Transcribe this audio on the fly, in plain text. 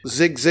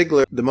Zig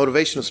Ziglar, the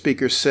motivational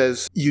speaker,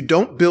 says, you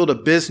don't build a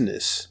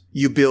business,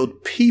 you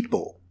build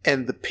people,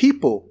 and the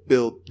people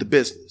build the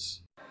business.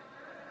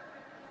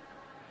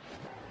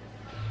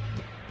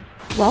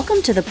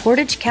 Welcome to the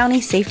Portage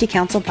County Safety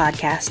Council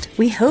podcast.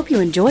 We hope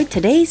you enjoyed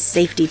today's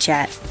safety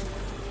chat.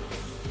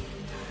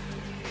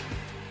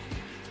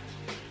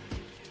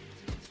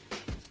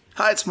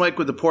 Hi, it's Mike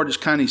with the Portage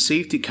County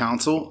Safety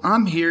Council.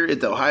 I'm here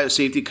at the Ohio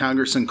Safety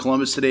Congress in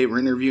Columbus today. We're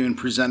interviewing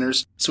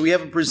presenters. So we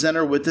have a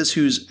presenter with us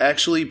who's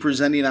actually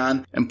presenting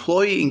on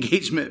employee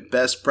engagement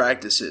best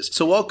practices.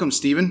 So welcome,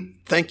 Stephen.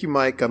 Thank you,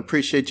 Mike. I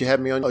appreciate you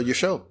having me on your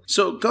show.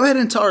 So go ahead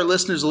and tell our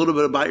listeners a little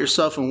bit about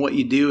yourself and what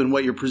you do and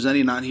what you're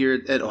presenting on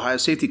here at Ohio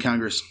Safety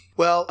Congress.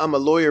 Well, I'm a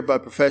lawyer by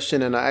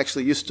profession, and I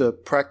actually used to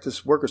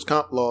practice workers'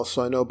 comp law,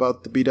 so I know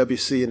about the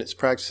BWC and its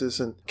practices.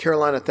 And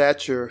Carolina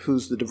Thatcher,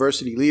 who's the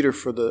diversity leader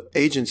for the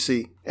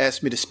agency,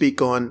 asked me to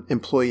speak on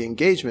employee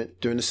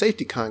engagement during the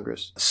Safety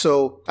Congress.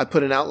 So I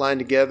put an outline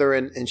together,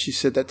 and she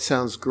said, that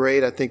sounds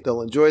great. I think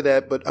they'll enjoy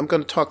that. But I'm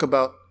going to talk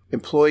about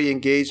employee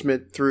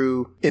engagement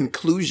through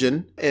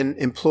inclusion and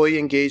employee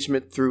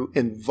engagement through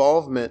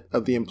involvement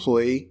of the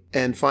employee,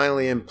 and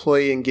finally,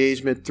 employee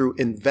engagement through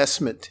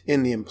investment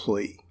in the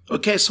employee.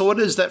 Okay, so what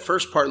does that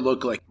first part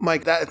look like?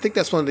 Mike, I think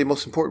that's one of the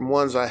most important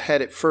ones. I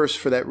had it first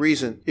for that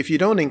reason. If you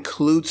don't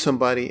include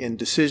somebody in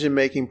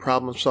decision-making,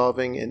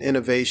 problem-solving, and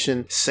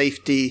innovation,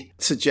 safety,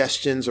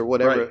 suggestions, or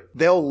whatever, right,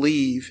 they'll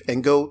leave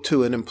and go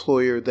to an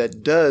employer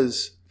that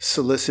does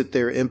solicit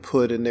their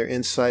input and their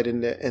insight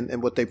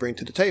and what they bring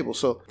to the table.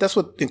 So that's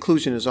what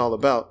inclusion is all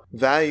about,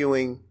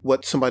 valuing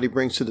what somebody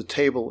brings to the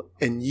table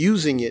and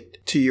using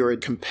it to your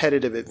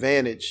competitive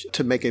advantage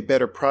to make a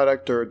better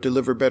product or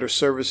deliver better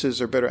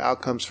services or better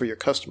outcomes for your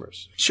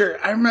customers.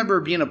 Sure. I remember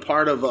being a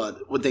part of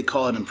what they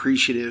call an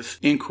appreciative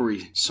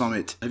inquiry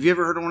summit. Have you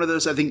ever heard of one of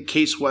those? I think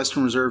Case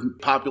Western Reserve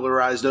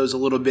popularized those a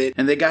little bit,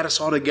 and they got us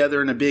all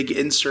together in a big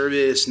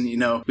in-service, and,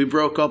 we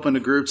broke up into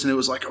groups, and it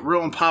was like a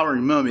real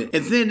empowering moment.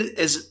 And then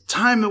as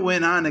time it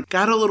went on, it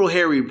got a little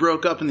hairy. We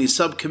broke up in these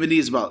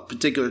subcommittees about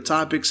particular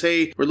topics.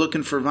 Hey, we're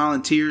looking for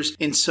volunteers.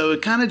 And so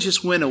it kind of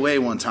just went away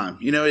one time.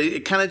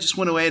 It kind of just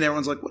went away, and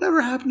everyone's like,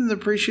 whatever happened to the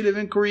appreciative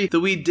inquiry that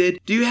we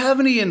did? Do you have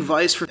any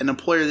advice for an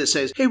employer that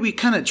says, hey, we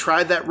kind of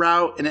tried that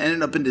route and it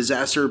ended up in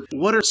disaster?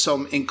 What are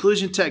some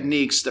inclusion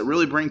techniques that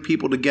really bring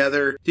people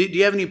together? Do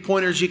you have any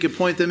pointers you could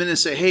point them in and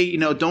say, hey,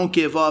 don't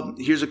give up.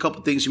 Here's a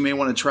couple things you may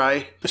want to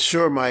try?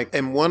 Sure, Mike.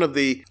 And one of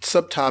the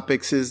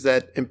subtopics is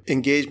that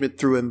engagement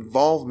through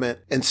involvement.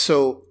 And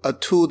so a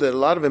tool that a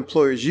lot of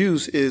employers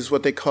use is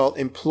what they call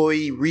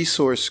employee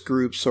resource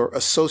groups or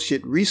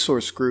associate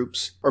resource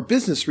groups or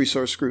business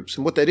resource groups.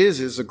 And what that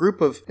is a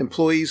group of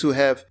employees who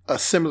have a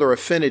similar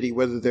affinity,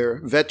 whether they're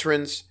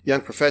veterans,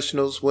 young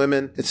professionals,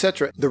 women,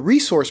 etc. The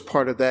resource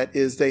part of that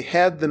is they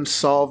have them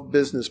solve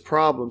business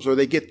problems, or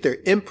they get their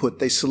input,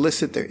 they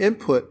solicit their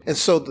input. And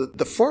so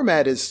the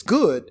format is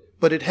good,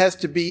 but it has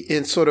to be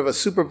in sort of a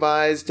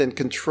supervised and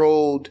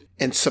controlled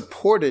and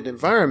supported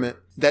environment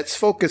that's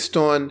focused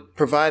on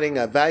providing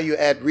a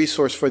value-add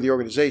resource for the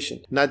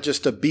organization, not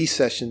just a B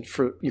session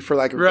for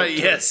lack of a right.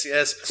 Yes.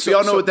 We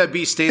all know what that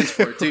B stands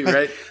for, too,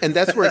 right? And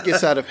that's where it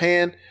gets out of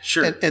hand.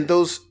 Sure. And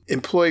those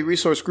employee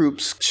resource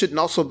groups shouldn't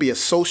also be a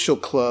social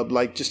club,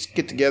 like just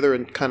get together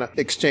and kind of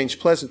exchange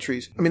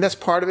pleasantries. I mean, that's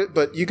part of it,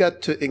 but you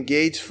got to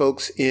engage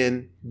folks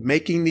in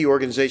making the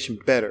organization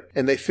better.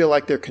 And they feel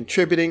like they're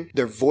contributing,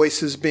 their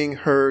voice is being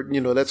heard.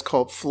 That's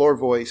called floor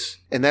voice.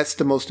 And that's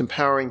the most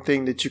empowering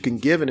thing that you can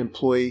give an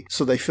employee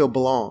so they feel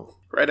belong.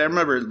 Right. I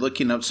remember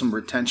looking up some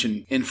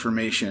retention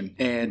information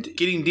and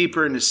getting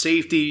deeper into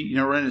safety.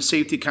 Running a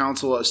safety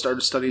council, I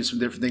started studying some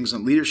different things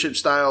on leadership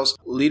styles,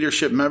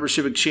 leadership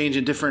membership exchange,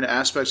 and different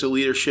aspects of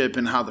leadership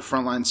and how the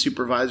frontline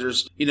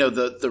supervisors,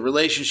 the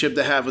relationship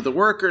they have with the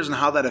workers and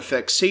how that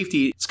affects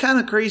safety. It's kind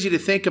of crazy to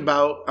think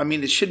about. I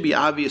mean, it should be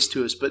obvious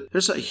to us, but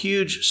there's a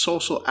huge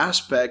social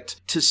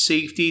aspect to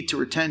safety, to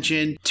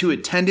retention, to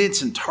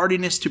attendance and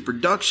tardiness, to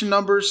production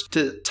numbers,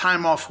 to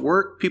time off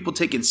work, people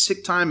taking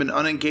sick time and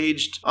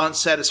unengaged,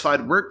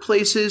 unsatisfied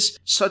workplaces.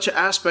 Such an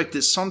aspect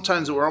that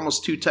sometimes we're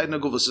almost too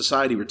technical of a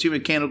society. We're too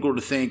mechanical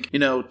to think,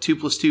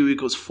 2 +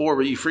 2 = 4,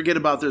 but you forget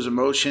about there's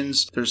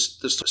emotions. There's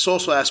this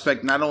social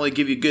aspect, not only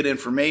give you good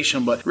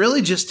information, but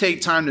really just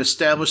take time to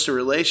establish the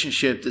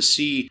relationship to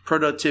see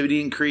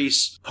productivity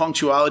increase,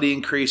 punctuality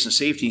increase, and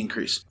safety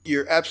increase.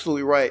 You're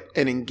absolutely right.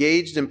 An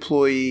engaged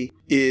employee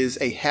is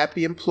a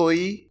happy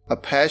employee, a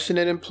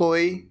passionate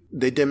employee.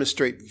 They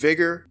demonstrate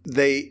vigor.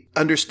 They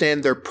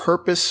understand their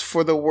purpose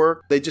for the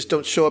work. They just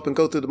don't show up and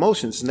go through the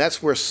motions. And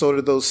that's where sort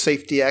of those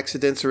safety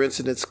accidents or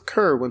incidents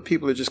occur, when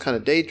people are just kind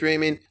of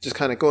daydreaming, just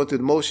kind of going through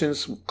the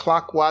motions,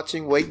 clock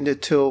watching, waiting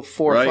until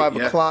 4 or 5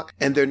 o'clock.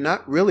 And they're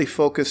not really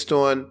focused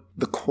on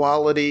the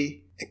quality,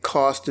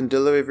 cost, and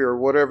delivery, or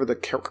whatever the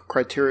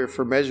criteria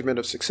for measurement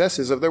of success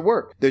is of their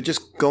work. They're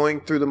just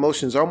going through the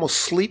motions, almost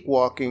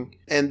sleepwalking,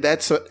 and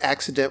that's an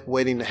accident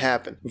waiting to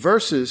happen.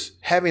 Versus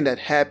having that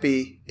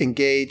happy,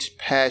 engaged,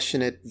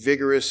 passionate,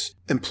 vigorous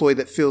employee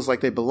that feels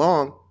like they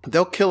belong.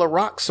 they'll kill a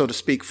rock, so to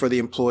speak, for the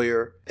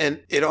employer.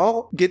 And it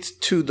all gets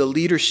to the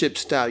leadership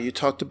style. You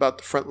talked about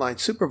the frontline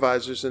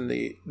supervisors and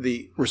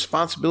the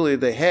responsibility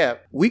they have.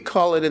 We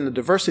call it in the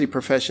diversity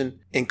profession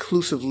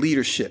inclusive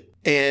leadership.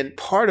 And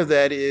part of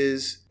that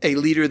is a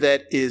leader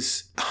that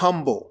is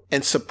humble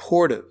and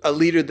supportive, a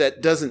leader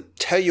that doesn't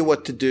tell you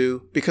what to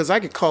do, because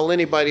I could call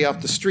anybody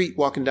off the street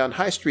walking down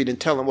High Street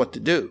and tell them what to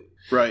do.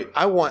 Right.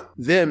 I want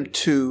them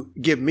to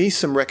give me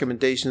some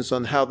recommendations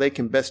on how they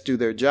can best do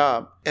their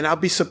job. And I'll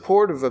be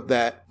supportive of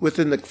that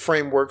within the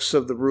frameworks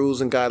of the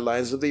rules and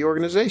guidelines of the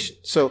organization.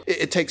 So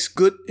it takes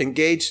good,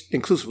 engaged,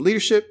 inclusive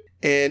leadership,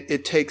 and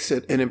it takes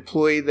an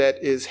employee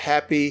that is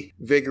happy,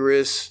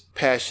 vigorous,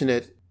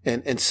 passionate,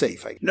 and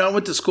safe. I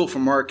went to school for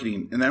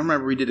marketing, and I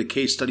remember we did a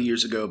case study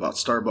years ago about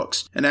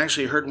Starbucks, and I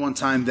actually heard one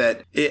time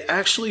that it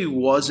actually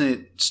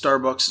wasn't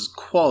Starbucks'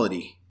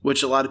 quality,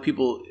 which a lot of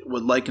people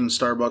would liken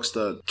Starbucks,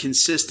 the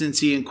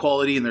consistency and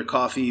quality in their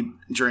coffee,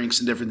 drinks,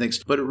 and different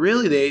things. But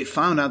really, they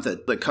found out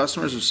that the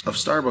customers of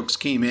Starbucks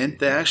came in,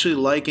 they actually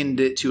likened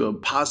it to a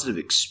positive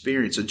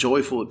experience, a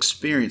joyful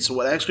experience. So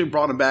what actually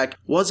brought them back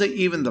wasn't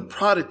even the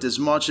product as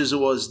much as it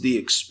was the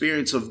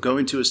experience of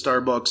going to a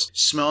Starbucks,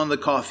 smelling the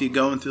coffee,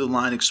 going through the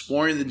line,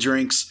 exploring the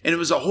drinks, and it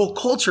was a whole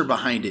culture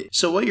behind it.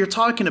 So what you're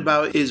talking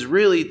about is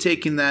really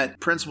taking that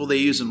principle they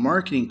use in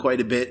marketing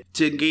quite a bit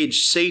to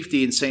engage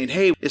safety and saying,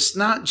 hey, it's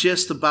not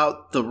just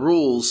about the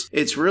rules.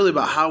 It's really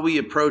about how we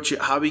approach it,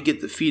 how we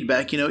get the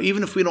feedback.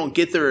 Even if we don't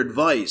get their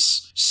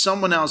advice,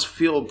 someone else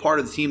feel a part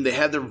of the team. They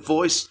have their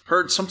voice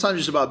heard. Sometimes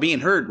it's about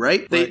being heard,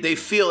 right? They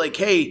feel like,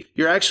 hey,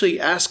 you're actually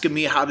asking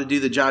me how to do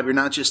the job. You're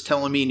not just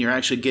telling me, and you're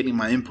actually getting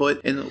my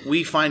input. And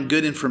we find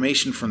good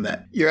information from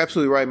that. You're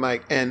absolutely right,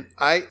 Mike. And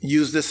I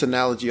use this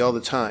analogy all the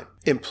time.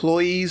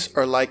 Employees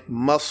are like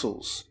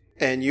muscles.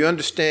 And you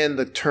understand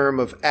the term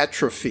of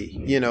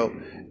atrophy,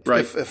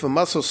 Right. If a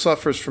muscle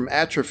suffers from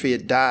atrophy,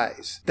 it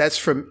dies. That's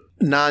from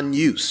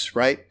non-use,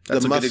 right?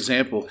 That's a good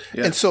example.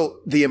 Yeah. And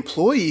so the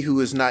employee who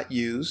is not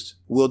used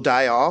will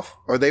die off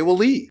or they will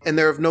leave. And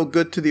they're of no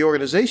good to the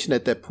organization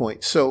at that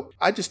point. So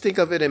I just think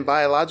of it in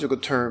biological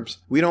terms.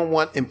 We don't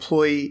want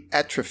employee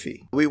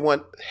atrophy. We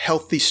want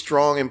healthy,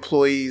 strong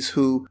employees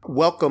who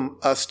welcome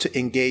us to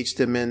engage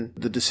them in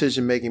the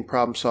decision-making,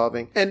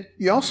 problem-solving. And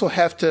you also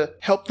have to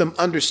help them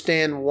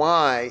understand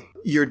why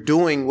you're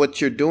doing what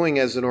you're doing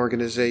as an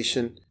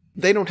organization.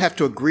 They don't have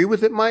to agree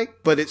with it, Mike,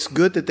 but it's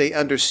good that they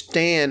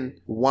understand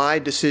why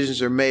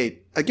decisions are made.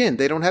 Again,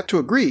 they don't have to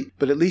agree,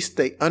 but at least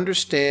they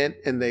understand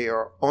and they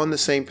are on the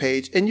same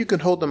page, and you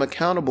can hold them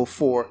accountable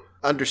for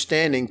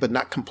understanding but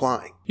not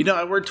complying.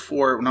 I worked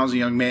when I was a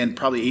young man,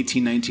 probably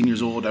 18, 19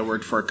 years old, I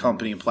worked for a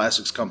company, a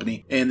plastics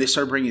company, and they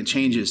started bringing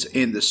changes.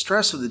 And the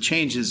stress of the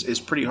changes is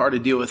pretty hard to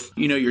deal with.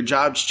 Your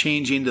job's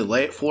changing,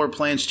 the floor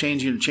plan's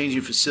changing, changing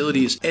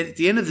facilities. And at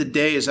the end of the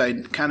day, as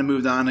I kind of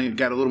moved on and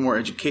got a little more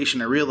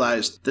education, I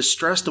realized the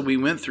stress that we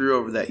went through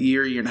over that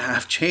year and a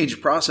half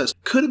change process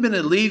could have been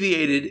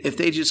alleviated if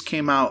they just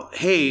came out,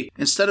 hey,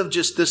 instead of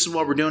just this is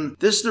what we're doing,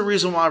 this is the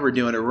reason why we're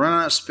doing it. We're running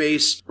out of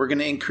space. We're going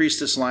to increase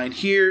this line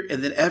here.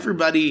 And then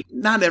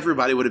not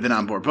everybody would have been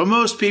on board, but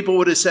most people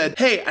would have said,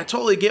 hey, I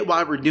totally get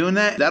why we're doing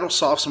that. That'll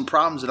solve some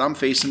problems that I'm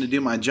facing to do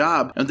my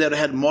job. And that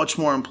had much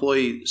more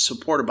employee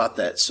support about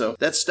that. So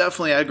that's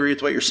definitely, I agree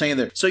with what you're saying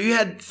there. So you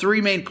had three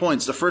main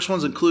points. The first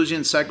one's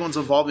inclusion. Second one's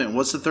involvement.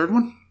 What's the third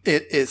one?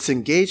 It's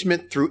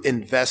engagement through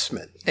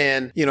investment.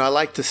 And, I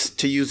like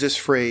to use this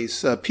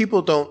phrase.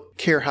 People don't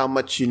care how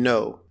much you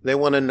know. They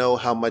want to know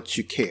how much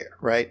you care,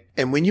 right?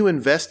 And when you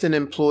invest in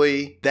an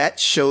employee, that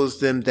shows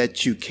them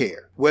that you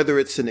care. Whether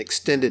it's an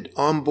extended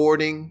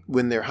onboarding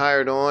when they're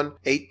hired on,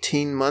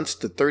 18 months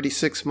to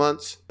 36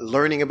 months,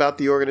 learning about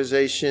the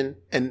organization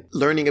and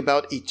learning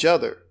about each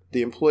other.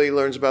 The employee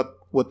learns about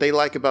what they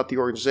like about the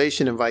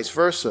organization and vice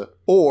versa.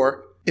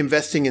 Or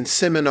investing in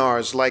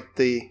seminars like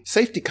the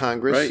Safety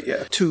Congress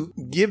to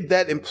give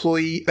that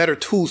employee better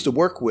tools to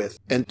work with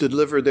and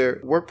deliver their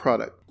work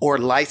product, or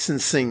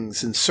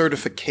licensings and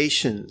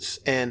certifications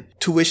and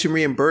tuition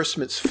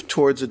reimbursements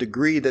towards a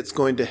degree that's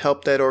going to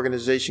help that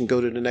organization go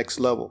to the next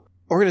level.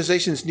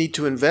 Organizations need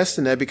to invest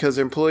in that because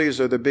their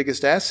employees are their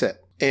biggest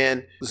asset.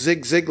 And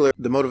Zig Ziglar,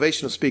 the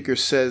motivational speaker,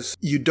 says,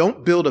 you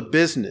don't build a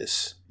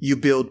business, you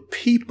build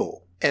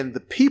people, and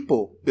the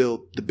people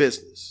build the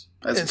business.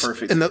 That's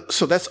perfect.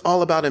 So that's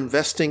all about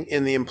investing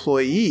in the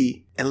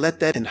employee and let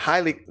that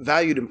highly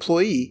valued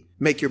employee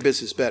make your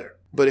business better.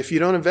 But if you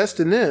don't invest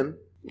in them,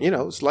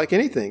 it's like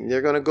anything.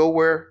 They're going to go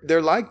where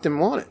they're liked and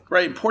wanted.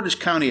 Right. In Portage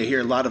County, I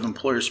hear a lot of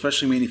employers,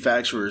 especially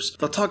manufacturers,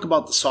 they'll talk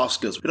about the soft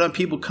skills. We don't have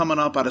people coming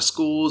up out of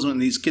schools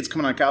and these kids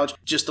coming out of college,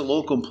 just the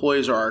local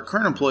employees or our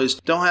current employees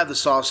don't have the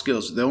soft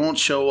skills. They won't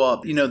show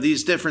up,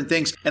 these different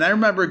things. And I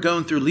remember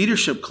going through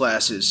leadership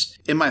classes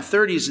in my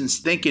 30s and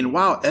thinking,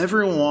 wow,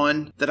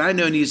 everyone that I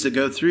know needs to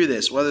go through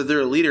this, whether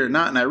they're a leader or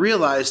not. And I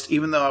realized,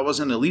 even though I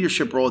wasn't in a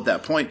leadership role at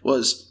that point,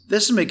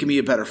 this is making me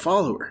a better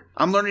follower.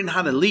 I'm learning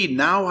how to lead.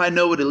 Now I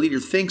know what a leader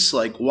thinks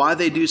like, why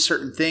they do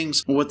certain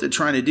things and what they're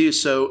trying to do.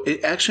 So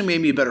it actually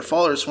made me a better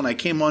follower. So when I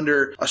came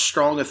under a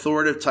strong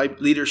authoritative type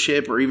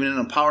leadership or even an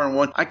empowering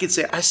one, I could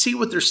say, I see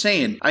what they're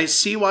saying. I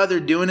see why they're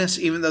doing this,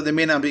 even though they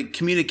may not be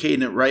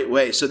communicating it right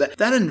way. So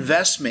that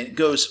investment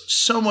goes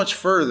so much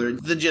further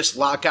than just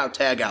lockout,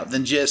 tag out,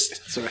 than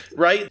just,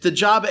 right? The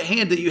job at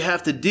hand that you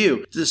have to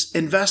do, just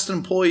invest in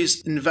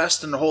employees,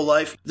 invest in their whole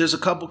life. There's a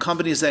couple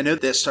companies that I know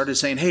that started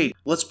saying, hey,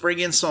 let's bring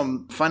in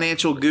some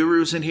financial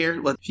gurus in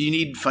here. If you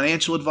need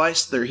financial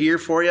advice, they're here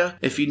for you.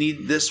 If you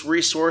need this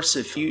resource,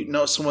 if you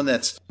know someone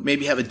that's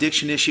maybe have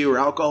addiction issue or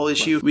alcohol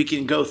issue, we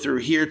can go through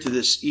here to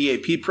this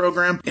EAP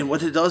program. And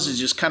what it does is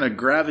just kind of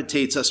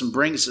gravitates us and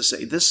brings us to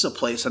say, this is a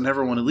place I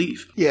never want to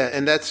leave. Yeah,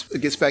 and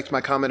it gets back to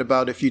my comment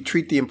about if you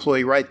treat the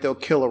employee right, they'll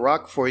kill a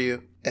rock for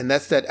you. And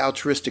that's that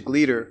altruistic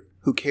leader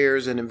who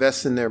cares and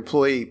invests in their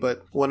employee.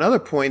 But one other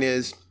point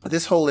is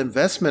this whole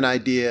investment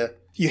idea,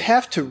 you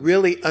have to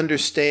really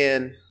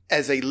understand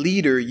as a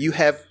leader, you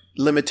have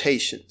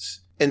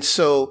limitations. And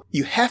so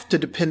you have to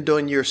depend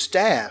on your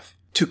staff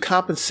to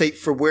compensate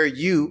for where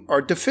you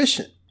are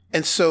deficient.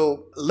 And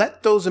so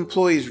let those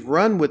employees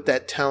run with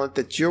that talent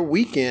that you're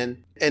weak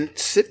in and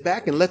sit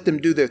back and let them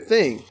do their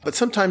thing. But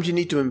sometimes you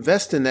need to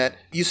invest in that.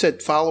 You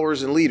said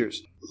followers and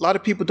leaders. A lot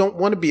of people don't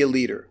want to be a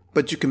leader,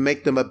 but you can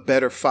make them a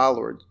better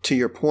follower, to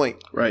your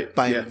point, right?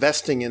 By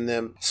investing in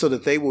them so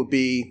that they will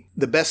be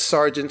the best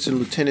sergeants and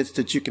lieutenants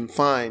that you can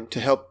find to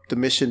help the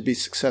mission be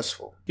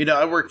successful. You know,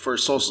 I work for a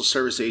social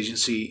service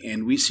agency,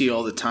 and we see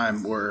all the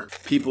time where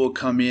people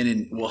come in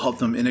and we'll help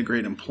them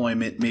integrate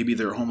employment. Maybe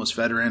they're a homeless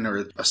veteran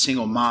or a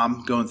single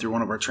mom going through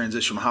one of our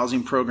transitional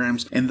housing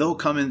programs, and they'll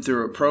come in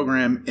through a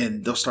program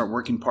and they'll start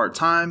working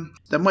part-time.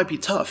 That might be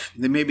tough.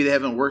 Then maybe they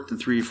haven't worked in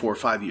 3 or 4 or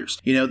 5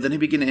 years. You know, then they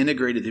begin to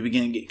integrate it. They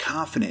begin to get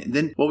confident. And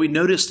then what we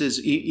noticed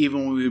is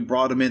even when we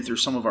brought them in through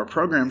some of our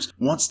programs,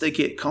 once they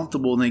get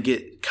comfortable and they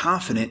get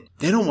confident,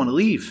 they don't want to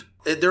leave.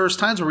 There was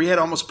times where we had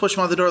to almost push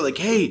them out the door like,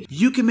 hey,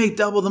 you can make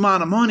double the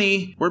amount of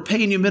money. We're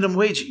paying you minimum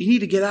wage. You need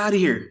to get out of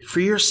here for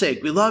your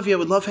sake. We love you.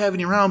 We love having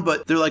you around.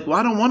 But they're like, well,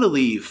 I don't want to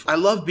leave. I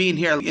love being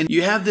here. And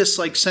you have this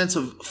like sense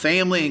of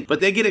family, but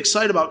they get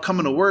excited about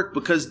coming to work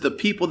because the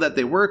people that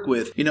they work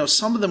with, you know,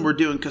 some of them were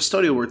doing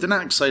custodial work. They're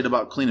not excited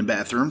about cleaning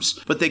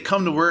bathrooms, but they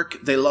come to work.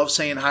 They love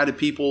saying hi to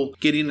people,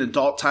 getting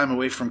adult time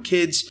away from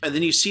kids. And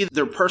then you see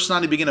their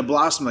personality begin to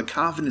blossom, the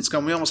confidence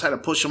come. We almost had to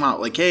push them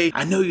out like, hey,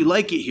 I know you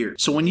like it here.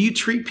 So when you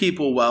treat people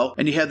well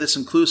and you have this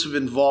inclusive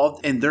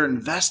involved and they're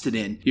invested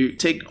in, you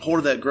take hold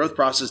of that growth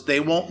process,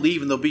 they won't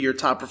leave and they'll be your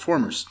top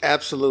performers.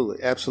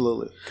 Absolutely.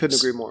 Absolutely. Couldn't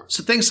agree more.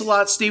 So thanks a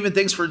lot, Stephen.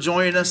 Thanks for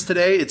joining us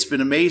today. It's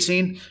been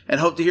amazing and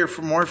hope to hear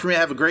more from you.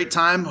 Have a great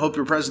time. Hope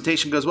your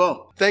presentation goes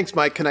well. Thanks,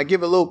 Mike. Can I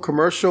give a little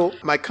commercial?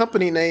 My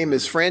company name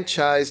is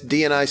Franchise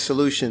D&I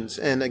Solutions.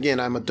 And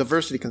again, I'm a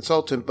diversity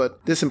consultant,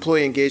 but this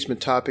employee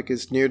engagement topic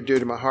is near and dear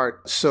to my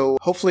heart. So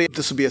hopefully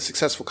this will be a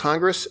successful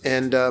Congress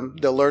and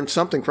they'll learn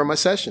something from my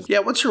session. Yeah.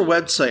 What's your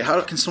website?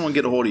 How can someone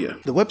get a hold of you?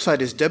 The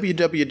website is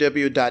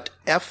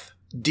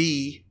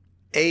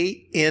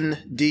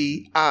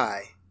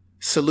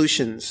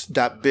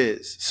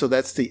www.fdandi.solutions.biz. So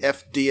that's the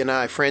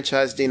FD&I,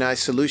 Franchise D&I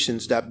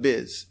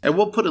Solutions.biz. And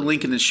we'll put a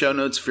link in the show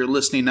notes if you're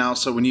listening now.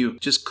 So when you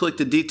just click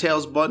the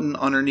details button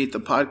underneath the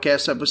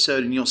podcast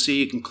episode, and you'll see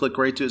you can click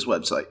right to his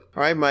website.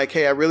 All right, Mike.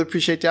 Hey, I really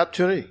appreciate the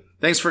opportunity.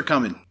 Thanks for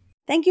coming.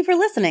 Thank you for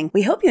listening.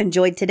 We hope you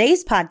enjoyed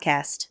today's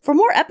podcast. For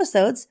more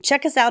episodes,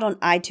 check us out on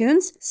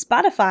iTunes,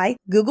 Spotify,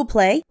 Google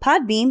Play,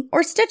 Podbean,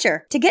 or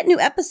Stitcher. To get new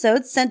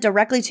episodes sent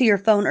directly to your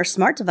phone or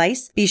smart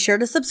device, be sure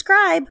to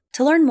subscribe.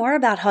 To learn more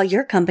about how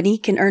your company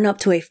can earn up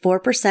to a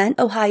 4%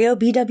 Ohio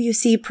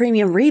BWC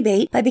premium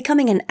rebate by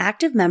becoming an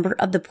active member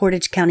of the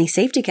Portage County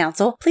Safety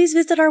Council, please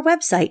visit our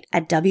website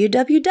at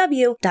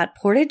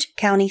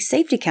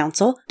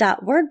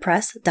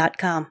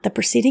www.portagecountySafetyCouncil.wordpress.com. The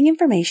preceding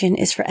information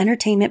is for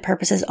entertainment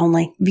purposes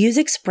only. Views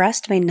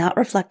expressed may not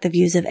reflect the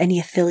views of any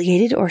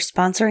affiliated or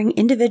sponsoring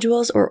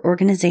individuals or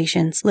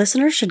organizations.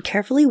 Listeners should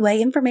carefully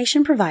weigh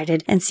information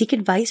provided and seek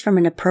advice from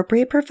an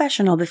appropriate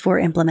professional before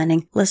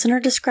implementing. Listener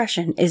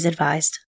discretion is advised.